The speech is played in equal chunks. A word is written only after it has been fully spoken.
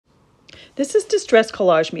This is Distress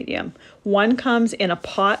Collage Medium. One comes in a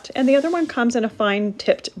pot and the other one comes in a fine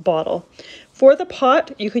tipped bottle. For the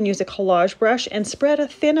pot, you can use a collage brush and spread a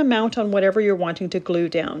thin amount on whatever you're wanting to glue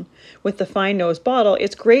down. With the fine nose bottle,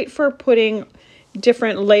 it's great for putting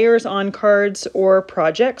different layers on cards or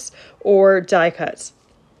projects or die cuts.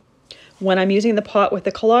 When I'm using the pot with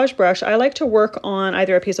the collage brush, I like to work on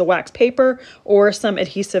either a piece of wax paper or some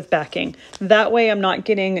adhesive backing. That way I'm not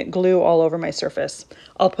getting glue all over my surface.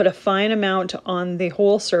 I'll put a fine amount on the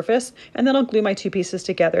whole surface and then I'll glue my two pieces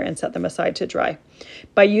together and set them aside to dry.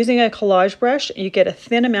 By using a collage brush, you get a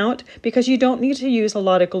thin amount because you don't need to use a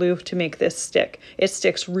lot of glue to make this stick. It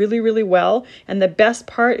sticks really, really well, and the best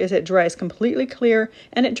part is it dries completely clear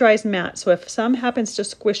and it dries matte. So if some happens to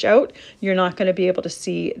squish out, you're not going to be able to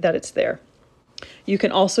see that it's there. You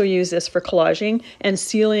can also use this for collaging and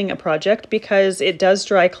sealing a project because it does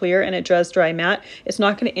dry clear and it does dry matte. It's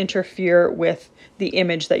not going to interfere with the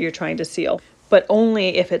image that you're trying to seal, but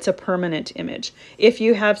only if it's a permanent image. If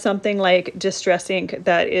you have something like Distress ink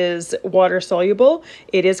that is water soluble,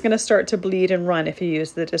 it is going to start to bleed and run if you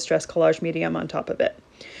use the Distress Collage Medium on top of it.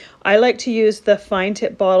 I like to use the fine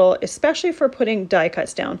tip bottle, especially for putting die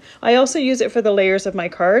cuts down. I also use it for the layers of my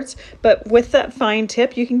cards, but with that fine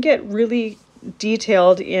tip, you can get really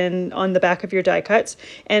detailed on the back of your die cuts.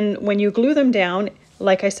 And when you glue them down,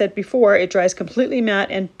 like I said before, it dries completely matte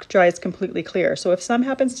and dries completely clear. So if some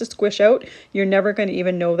happens to squish out, you're never going to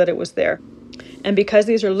even know that it was there. And because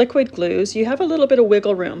these are liquid glues, you have a little bit of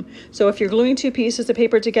wiggle room. So if you're gluing two pieces of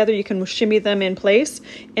paper together, you can shimmy them in place.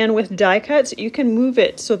 And with die cuts, you can move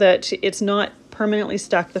it so that it's not permanently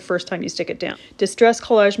stuck the first time you stick it down. Distress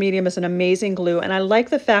Collage Medium is an amazing glue, and I like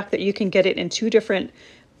the fact that you can get it in two different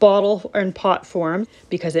bottle and pot form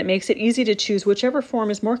because it makes it easy to choose whichever form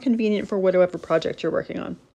is more convenient for whatever project you're working on.